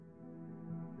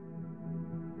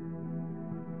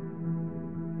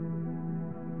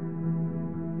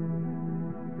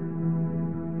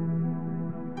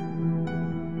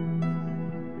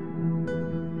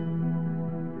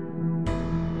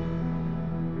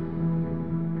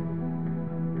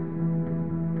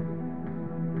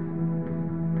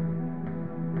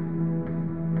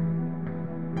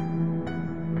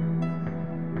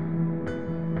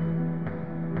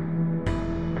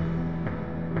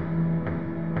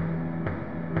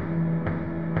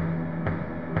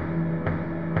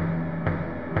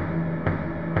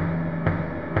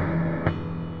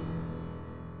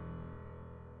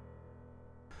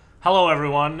Hello,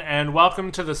 everyone, and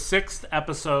welcome to the 6th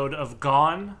episode of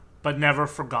Gone But Never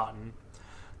Forgotten.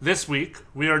 This week,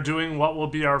 we are doing what will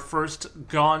be our first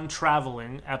Gone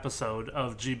Traveling episode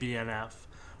of GBNF.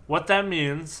 What that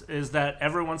means is that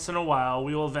every once in a while,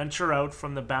 we will venture out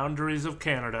from the boundaries of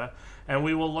Canada and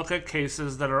we will look at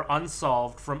cases that are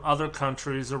unsolved from other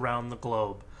countries around the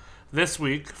globe. This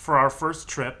week, for our first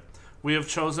trip, we have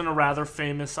chosen a rather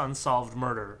famous unsolved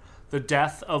murder. The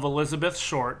death of Elizabeth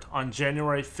Short on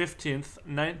January 15th,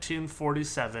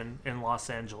 1947 in Los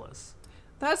Angeles.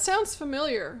 That sounds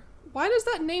familiar. Why does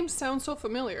that name sound so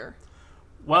familiar?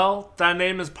 Well, that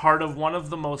name is part of one of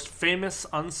the most famous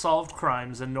unsolved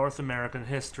crimes in North American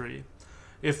history.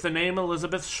 If the name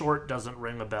Elizabeth Short doesn't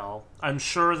ring a bell, I'm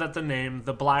sure that the name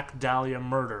The Black Dahlia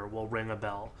Murder will ring a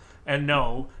bell. And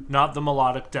no, not the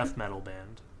melodic death metal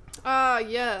band. Ah,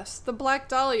 yes, the Black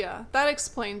Dahlia. That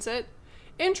explains it.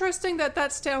 Interesting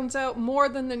that stands out more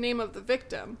than the name of the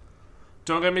victim.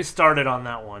 Don't get me started on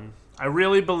that one. I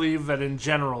really believe that in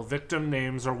general, victim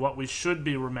names are what we should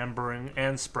be remembering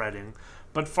and spreading,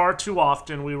 but far too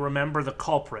often we remember the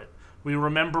culprit. We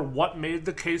remember what made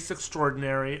the case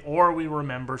extraordinary, or we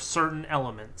remember certain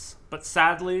elements. But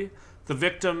sadly, the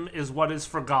victim is what is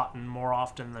forgotten more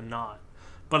often than not.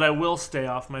 But I will stay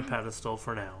off my pedestal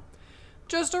for now.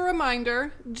 Just a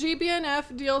reminder,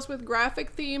 GBNF deals with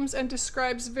graphic themes and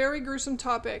describes very gruesome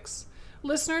topics.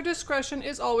 Listener discretion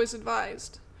is always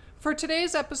advised. For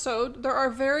today's episode, there are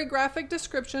very graphic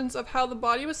descriptions of how the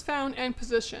body was found and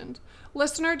positioned.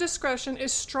 Listener discretion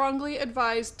is strongly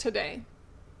advised today.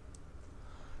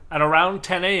 At around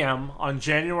 10 a.m. on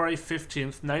January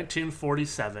 15th,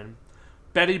 1947,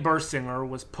 Betty Bersinger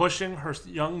was pushing her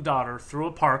young daughter through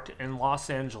a park in Los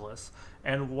Angeles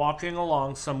and walking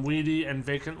along some weedy and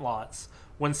vacant lots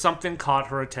when something caught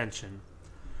her attention.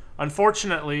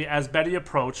 Unfortunately, as Betty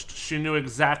approached, she knew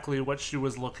exactly what she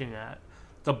was looking at.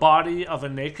 The body of a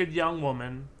naked young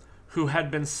woman who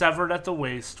had been severed at the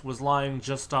waist was lying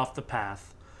just off the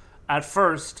path. At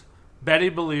first, Betty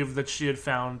believed that she had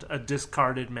found a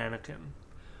discarded mannequin.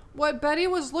 What Betty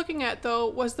was looking at, though,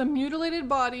 was the mutilated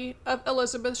body of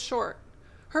Elizabeth Short.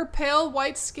 Her pale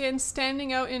white skin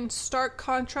standing out in stark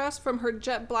contrast from her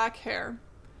jet black hair.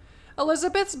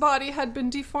 Elizabeth's body had been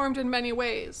deformed in many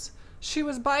ways. She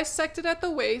was bisected at the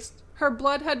waist, her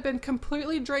blood had been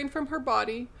completely drained from her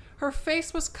body, her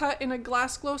face was cut in a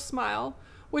glass-glow smile,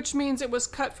 which means it was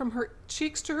cut from her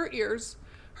cheeks to her ears,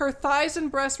 her thighs and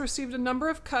breasts received a number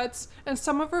of cuts, and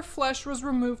some of her flesh was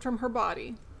removed from her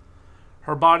body.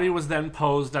 Her body was then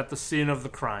posed at the scene of the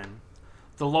crime.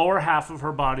 The lower half of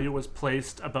her body was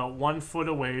placed about 1 foot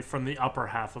away from the upper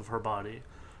half of her body.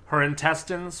 Her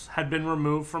intestines had been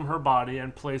removed from her body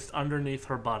and placed underneath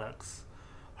her buttocks.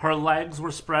 Her legs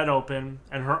were spread open,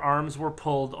 and her arms were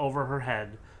pulled over her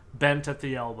head, bent at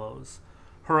the elbows.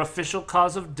 Her official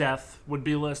cause of death would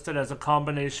be listed as a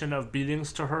combination of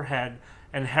beatings to her head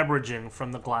and hemorrhaging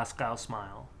from the Glasgow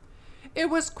smile. It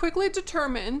was quickly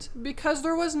determined, because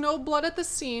there was no blood at the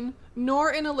scene, nor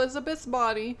in Elizabeth's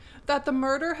body, that the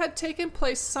murder had taken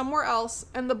place somewhere else,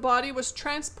 and the body was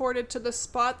transported to the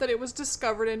spot that it was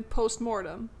discovered in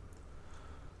post-mortem.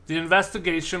 The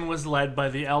investigation was led by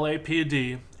the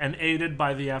LAPD and aided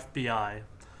by the FBI.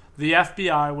 The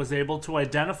FBI was able to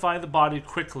identify the body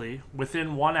quickly,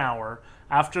 within 1 hour,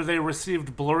 after they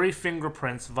received blurry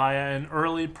fingerprints via an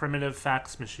early primitive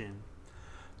fax machine.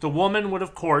 The woman would,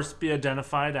 of course, be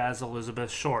identified as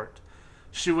Elizabeth Short.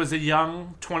 She was a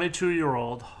young,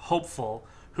 22-year-old hopeful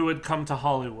who had come to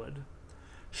Hollywood.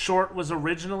 Short was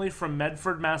originally from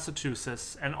Medford,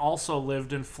 Massachusetts, and also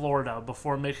lived in Florida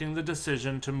before making the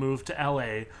decision to move to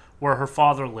LA, where her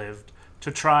father lived, to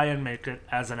try and make it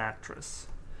as an actress.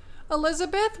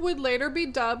 Elizabeth would later be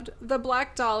dubbed the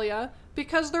Black Dahlia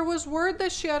because there was word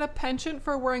that she had a penchant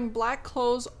for wearing black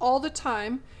clothes all the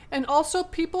time, and also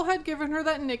people had given her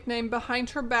that nickname behind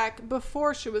her back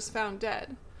before she was found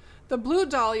dead. The Blue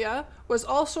Dahlia was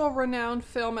also a renowned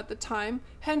film at the time,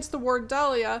 hence the word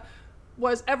Dahlia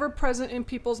was ever present in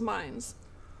people's minds.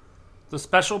 The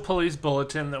special police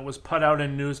bulletin that was put out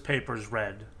in newspapers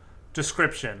read,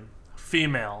 Description: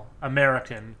 Female,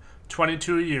 American,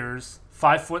 22 years,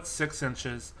 5 foot 6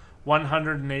 inches,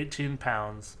 118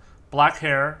 pounds, black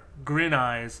hair, green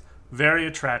eyes, very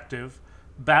attractive,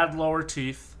 bad lower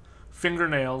teeth,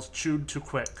 fingernails chewed too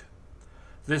quick.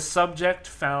 This subject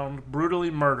found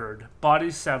brutally murdered, body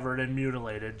severed and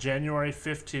mutilated, January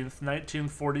 15th,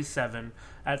 1947,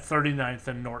 at 39th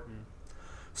and Norton.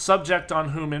 Subject on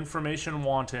whom information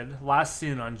wanted, last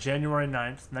seen on January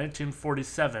 9th,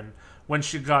 1947, when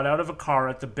she got out of a car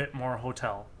at the Bitmore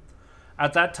Hotel.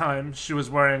 At that time, she was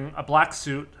wearing a black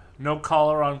suit, no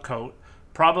collar on coat,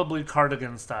 probably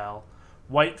cardigan style,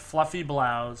 white fluffy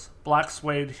blouse, black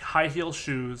suede high heel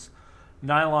shoes,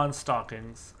 nylon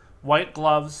stockings, white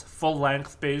gloves,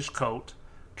 full-length beige coat,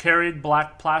 carried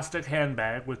black plastic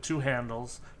handbag with 2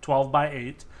 handles, 12 by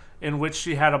 8, in which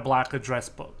she had a black address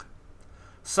book.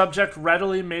 Subject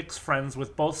readily makes friends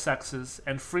with both sexes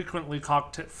and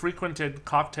frequented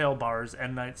cocktail bars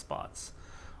and night spots.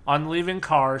 On leaving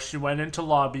car, she went into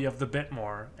lobby of the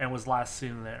Bitmore and was last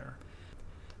seen there.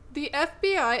 The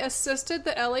FBI assisted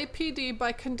the LAPD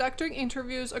by conducting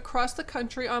interviews across the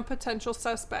country on potential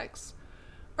suspects.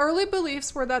 Early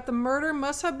beliefs were that the murder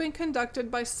must have been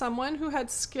conducted by someone who had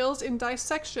skills in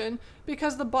dissection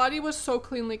because the body was so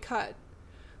cleanly cut.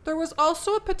 There was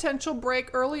also a potential break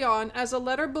early on, as a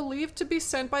letter believed to be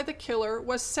sent by the killer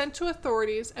was sent to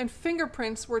authorities and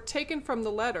fingerprints were taken from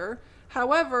the letter.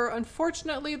 However,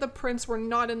 unfortunately, the prints were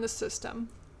not in the system.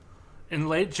 In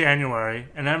late January,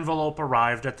 an envelope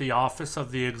arrived at the office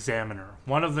of the Examiner,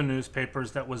 one of the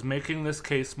newspapers that was making this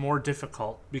case more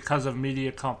difficult because of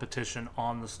media competition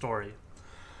on the story.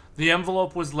 The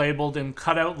envelope was labeled in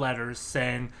cutout letters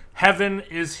saying, "Heaven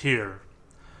is here."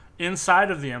 Inside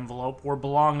of the envelope were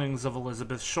belongings of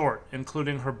Elizabeth Short,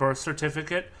 including her birth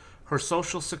certificate, her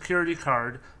social security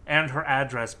card, and her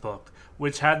address book,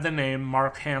 which had the name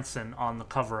Mark Hansen on the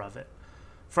cover of it.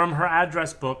 From her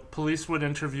address book, police would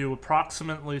interview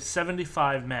approximately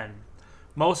 75 men,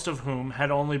 most of whom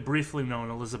had only briefly known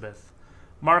Elizabeth.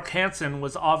 Mark Hansen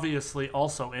was obviously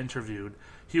also interviewed.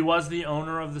 He was the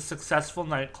owner of the successful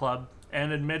nightclub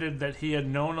and admitted that he had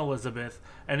known Elizabeth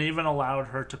and even allowed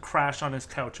her to crash on his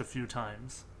couch a few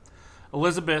times.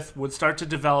 Elizabeth would start to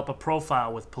develop a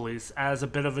profile with police as a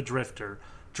bit of a drifter,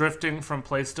 drifting from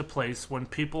place to place when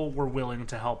people were willing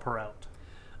to help her out.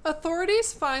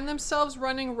 Authorities find themselves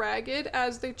running ragged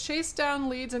as they chase down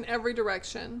leads in every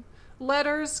direction.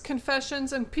 Letters,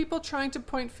 confessions, and people trying to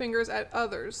point fingers at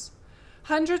others.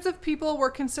 Hundreds of people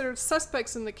were considered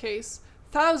suspects in the case.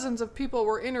 Thousands of people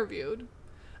were interviewed.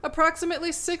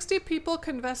 Approximately 60 people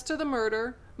confessed to the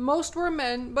murder. Most were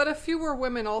men, but a few were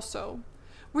women also.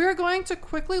 We are going to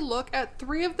quickly look at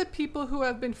 3 of the people who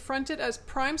have been fronted as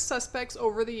prime suspects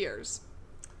over the years.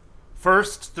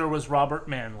 First, there was Robert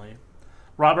Manley.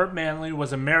 Robert Manley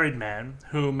was a married man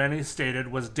who many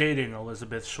stated was dating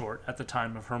Elizabeth Short at the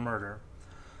time of her murder.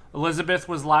 Elizabeth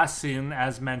was last seen,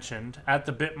 as mentioned, at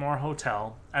the Bitmore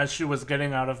Hotel as she was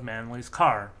getting out of Manley's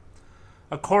car.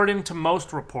 According to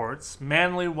most reports,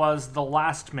 Manley was the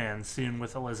last man seen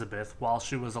with Elizabeth while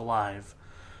she was alive.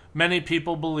 Many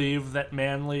people believe that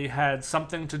Manley had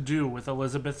something to do with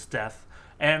Elizabeth's death,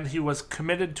 and he was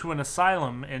committed to an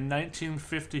asylum in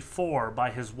 1954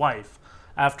 by his wife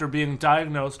after being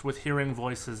diagnosed with hearing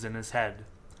voices in his head.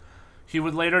 He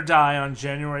would later die on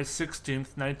January 16,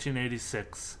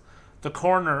 1986. The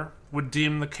coroner would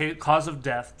deem the cause of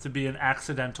death to be an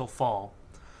accidental fall.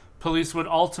 Police would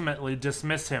ultimately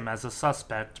dismiss him as a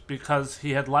suspect because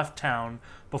he had left town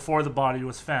before the body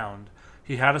was found.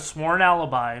 He had a sworn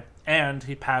alibi, and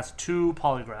he passed 2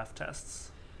 polygraph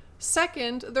tests.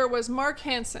 Second, there was Mark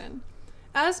Hansen.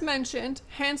 As mentioned,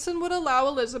 Hansen would allow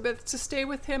Elizabeth to stay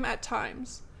with him at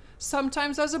times,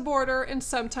 sometimes as a boarder and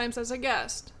sometimes as a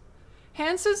guest.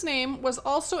 Hansen's name was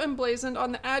also emblazoned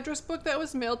on the address book that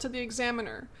was mailed to the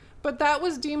Examiner, but that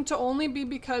was deemed to only be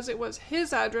because it was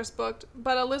his address book,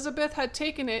 but Elizabeth had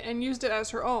taken it and used it as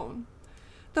her own.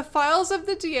 The files of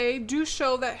the DA do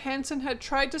show that Hansen had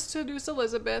tried to seduce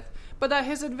Elizabeth, but that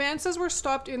his advances were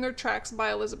stopped in their tracks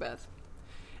by Elizabeth.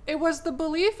 It was the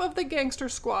belief of the gangster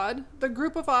squad, the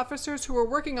group of officers who were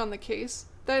working on the case,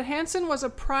 that Hansen was a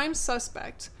prime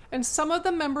suspect, and some of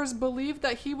the members believed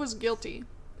that he was guilty.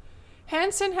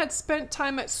 Hansen had spent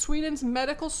time at Sweden's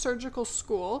medical surgical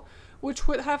school, which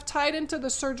would have tied into the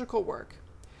surgical work.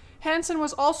 Hansen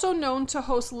was also known to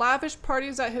host lavish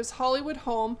parties at his Hollywood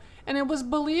home, and it was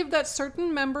believed that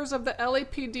certain members of the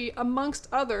LAPD, amongst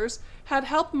others, had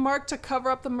helped Mark to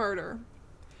cover up the murder.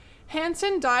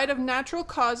 Hansen died of natural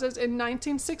causes in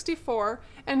 1964,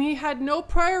 and he had no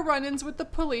prior run-ins with the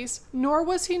police, nor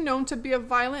was he known to be a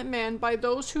violent man by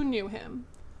those who knew him.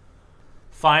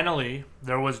 Finally,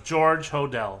 there was George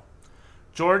Hodel.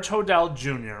 George Hodel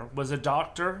Jr. was a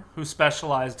doctor who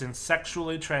specialized in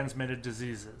sexually transmitted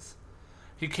diseases.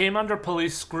 He came under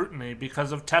police scrutiny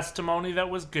because of testimony that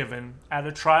was given at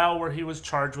a trial where he was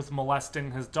charged with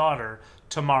molesting his daughter,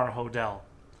 Tamar Hodel.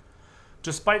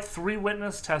 Despite 3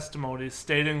 witness testimonies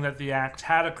stating that the act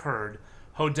had occurred,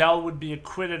 Hodel would be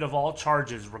acquitted of all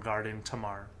charges regarding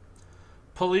Tamar.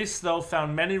 Police, though,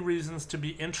 found many reasons to be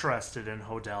interested in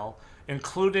Hodel,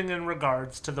 including in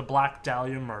regards to the Black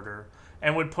Dahlia murder,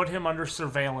 and would put him under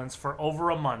surveillance for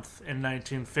over a month in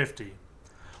 1950.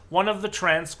 One of the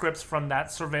transcripts from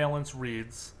that surveillance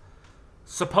reads,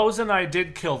 "Supposin' I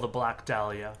did kill the Black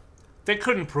Dahlia. They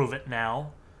couldn't prove it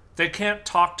now. They can't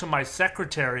talk to my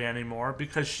secretary anymore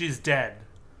because she's dead.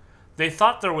 They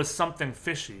thought there was something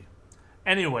fishy.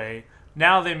 Anyway,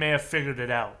 now they may have figured it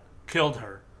out. Killed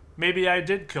her. Maybe I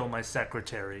did kill my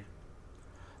secretary."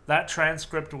 That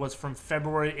transcript was from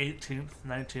February 18th,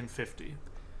 1950.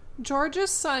 George's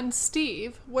son,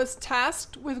 Steve, was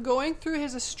tasked with going through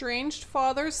his estranged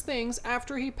father's things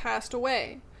after he passed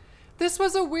away. This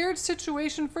was a weird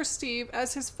situation for Steve,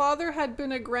 as his father had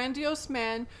been a grandiose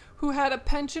man who had a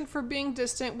penchant for being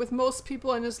distant with most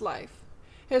people in his life.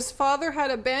 His father had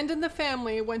abandoned the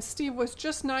family when Steve was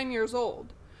just 9 years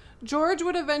old. George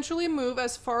would eventually move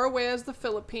as far away as the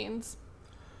Philippines.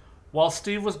 While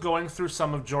Steve was going through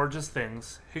some of George's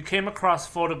things, he came across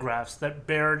photographs that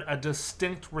bared a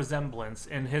distinct resemblance,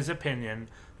 in his opinion,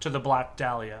 to the Black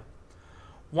Dahlia.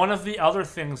 One of the other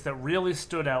things that really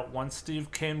stood out once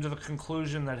Steve came to the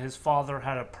conclusion that his father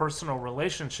had a personal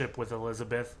relationship with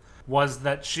Elizabeth was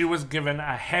that she was given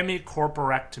a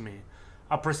hemicorporectomy,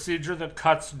 a procedure that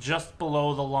cuts just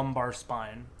below the lumbar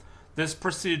spine. This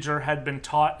procedure had been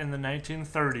taught in the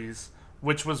 1930s,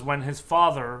 which was when his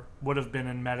father would have been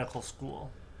in medical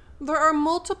school. There are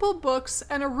multiple books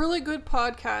and a really good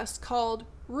podcast called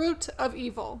Root of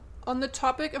Evil on the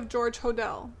topic of George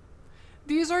Hodel.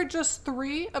 These are just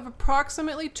 3 of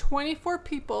approximately 24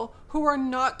 people who are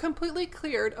not completely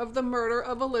cleared of the murder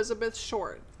of Elizabeth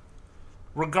Short.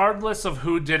 Regardless of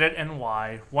who did it and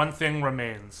why, one thing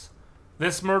remains.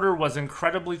 This murder was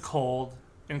incredibly cold,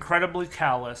 incredibly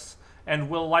callous, and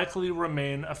will likely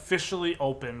remain officially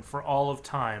open for all of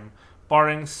time,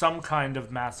 barring some kind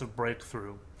of massive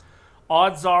breakthrough.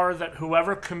 Odds are that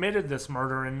whoever committed this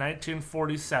murder in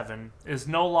 1947 is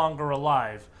no longer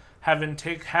alive, having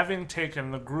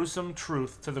taken the gruesome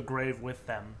truth to the grave with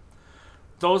them.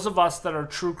 Those of us that are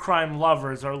true crime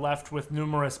lovers are left with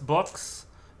numerous books,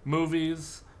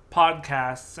 movies,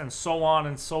 podcasts, and so on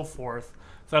and so forth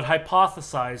that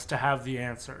hypothesize to have the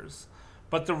answers.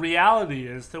 But the reality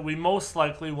is that we most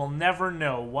likely will never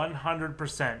know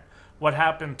 100% what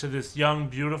happened to this young,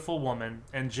 beautiful woman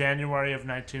in January of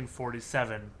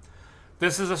 1947.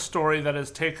 This is a story that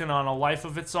has taken on a life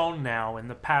of its own now in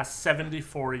the past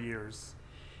 74 years.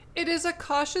 It is a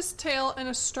cautious tale and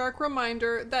a stark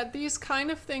reminder that these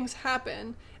kind of things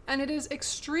happen, and it is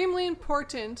extremely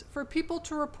important for people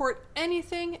to report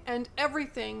anything and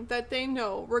everything that they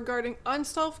know regarding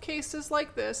unsolved cases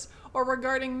like this or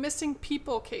regarding missing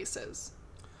people cases.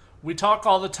 We talk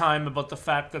all the time about the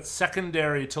fact that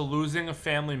secondary to losing a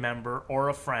family member or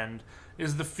a friend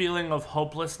is the feeling of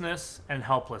hopelessness and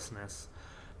helplessness.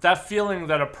 That feeling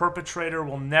that a perpetrator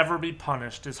will never be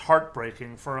punished is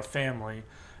heartbreaking for a family,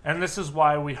 and this is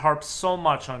why we harp so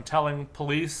much on telling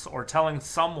police or telling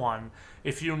someone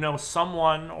if you know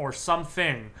someone or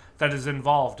something that is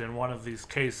involved in one of these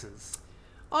cases.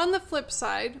 On the flip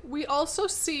side, we also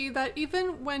see that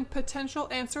even when potential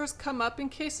answers come up in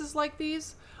cases like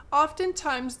these,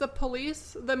 oftentimes the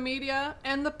police, the media,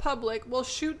 and the public will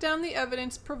shoot down the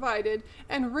evidence provided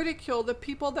and ridicule the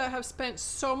people that have spent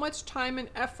so much time and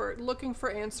effort looking for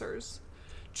answers.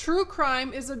 True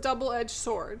crime is a double-edged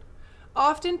sword.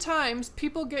 Oftentimes,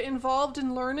 people get involved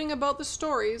in learning about the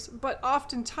stories, but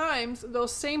oftentimes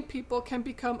those same people can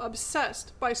become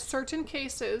obsessed by certain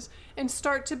cases and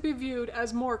start to be viewed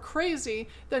as more crazy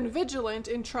than vigilant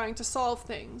in trying to solve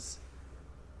things.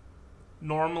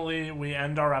 Normally, we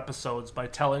end our episodes by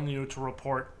telling you to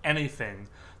report anything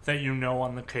that you know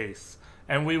on the case,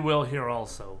 and we will here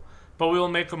also, but we will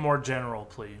make a more general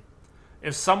plea.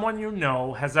 If someone you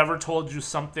know has ever told you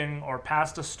something or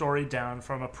passed a story down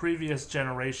from a previous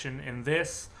generation in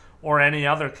this or any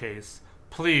other case,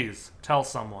 please tell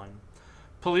someone.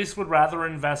 Police would rather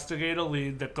investigate a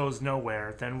lead that goes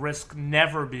nowhere than risk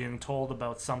never being told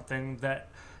about something that,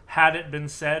 had it been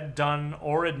said, done,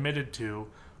 or admitted to,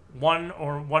 one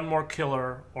more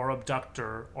killer or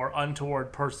abductor or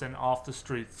untoward person off the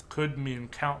streets could mean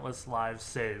countless lives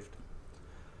saved.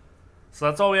 So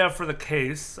that's all we have for the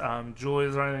case. Julie,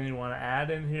 is there anything you want to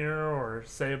add in here or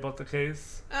say about the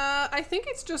case? I think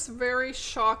it's just very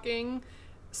shocking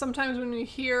sometimes when you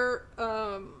hear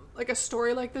like a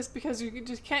story like this, because you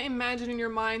just can't imagine in your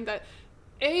mind that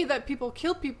that people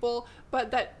kill people,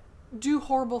 but that do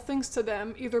horrible things to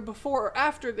them either before or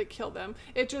after they kill them.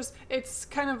 It's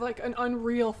kind of like an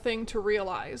unreal thing to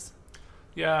realize.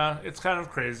 Yeah, it's kind of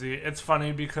crazy. It's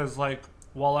funny because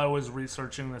while I was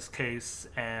researching this case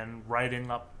and writing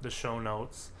up the show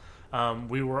notes,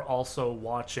 we were also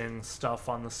watching stuff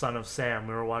on the Son of Sam.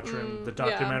 We were watching the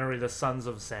documentary The Sons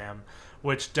of Sam,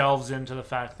 which delves into the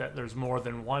fact that there's more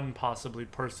than one possibly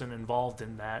person involved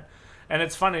in that. And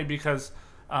it's funny because,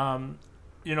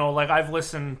 like I've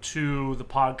listened to the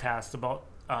podcast about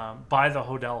by the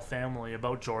Hodel family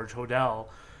about George Hodel,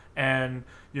 and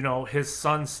his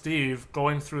son Steve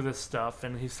going through this stuff,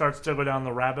 and he starts to go down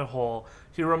the rabbit hole.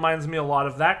 He reminds me a lot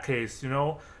of that case.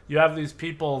 You have these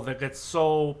people that get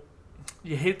so,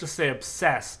 you hate to say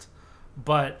obsessed,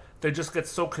 but they just get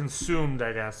so consumed,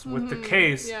 I guess, with the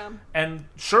case. Yeah. And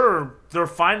sure, they're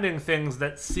finding things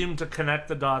that seem to connect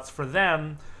the dots for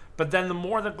them, but then the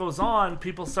more that goes on,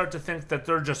 people start to think that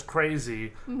they're just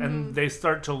crazy, and they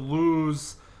start to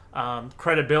lose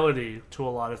credibility to a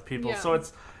lot of people. Yeah. So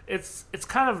it's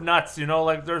kind of nuts,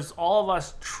 like there's all of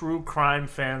us true crime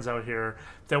fans out here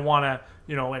that want to,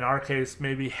 in our case,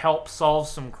 maybe help solve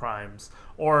some crimes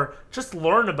or just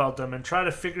learn about them and try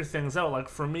to figure things out. Like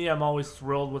for me, I'm always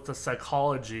thrilled with the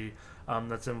psychology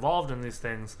that's involved in these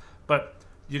things. But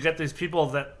you get these people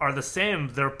that are the same.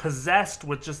 They're possessed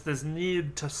with just this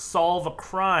need to solve a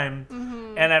crime.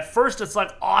 And at first it's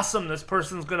like, awesome, this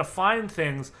person's going to find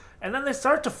things. And then they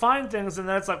start to find things, and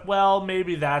then it's like, well,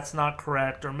 maybe that's not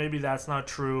correct, or maybe that's not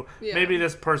true. Yeah. Maybe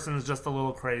this person's just a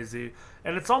little crazy.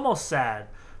 And it's almost sad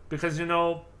because,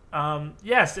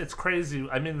 yes, it's crazy.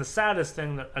 I mean, the saddest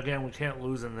thing that, again, we can't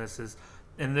lose in this is,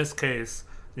 in this case,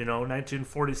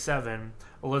 1947,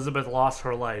 Elizabeth lost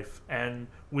her life, and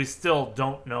we still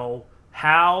don't know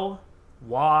how,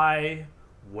 why,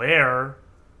 where,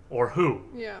 or who.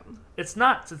 Yeah. It's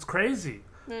nuts. It's crazy.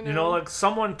 I know. Like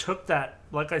someone took that,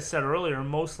 like I said earlier,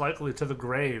 most likely to the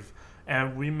grave,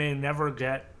 and we may never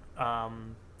get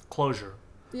closure.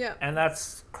 Yeah. And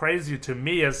that's crazy to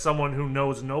me as someone who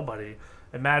knows nobody.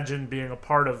 Imagine being a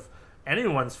part of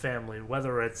anyone's family,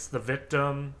 whether it's the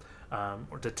victim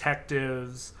or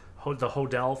detectives, the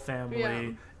Hodel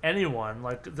family, anyone.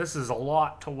 Like, this is a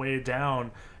lot to weigh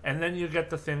down. And then you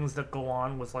get the things that go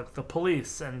on with, like, the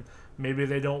police, and maybe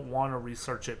they don't want to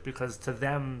research it because to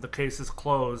them the case is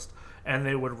closed and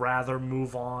they would rather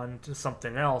move on to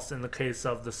something else in the case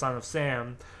of the Son of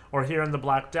Sam. Or here in the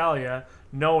Black Dahlia,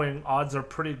 knowing odds are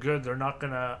pretty good they're not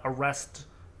going to arrest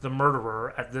the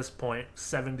murderer at this point,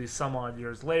 70 some odd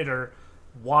years later.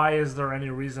 Why is there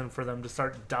any reason for them to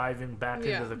start diving back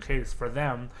into the case for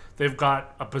them? They've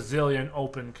got a bazillion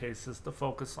open cases to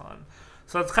focus on.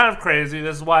 So it's kind of crazy.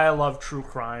 This is why I love true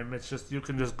crime. It's just, you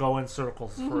can just go in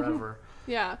circles forever.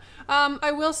 Yeah.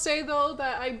 I will say, though,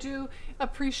 that I do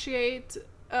appreciate,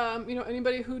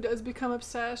 anybody who does become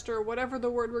obsessed, or whatever the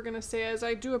word we're going to say is.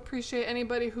 I do appreciate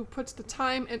anybody who puts the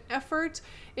time and effort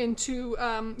into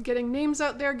getting names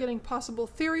out there, getting possible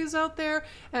theories out there.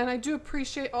 And I do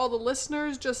appreciate all the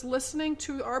listeners just listening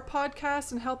to our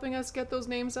podcast and helping us get those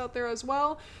names out there as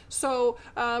well. So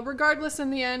regardless,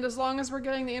 in the end, as long as we're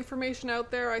getting the information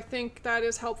out there, I think that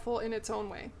is helpful in its own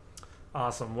way.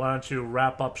 Awesome. Why don't you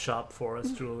wrap up shop for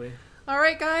us, Julie? All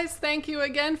right, guys, thank you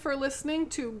again for listening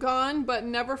to Gone But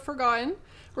Never Forgotten.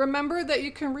 Remember that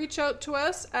you can reach out to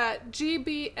us at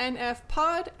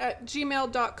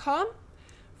gbnfpod@gmail.com,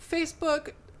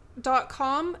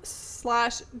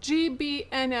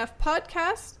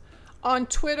 facebook.com/gbnfpodcast, on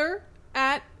Twitter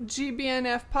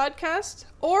 @gbnfpodcast,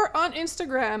 or on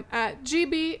Instagram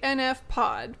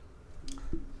 @gbnfpod.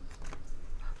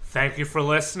 Thank you for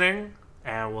listening,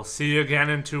 and we'll see you again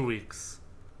in 2 weeks.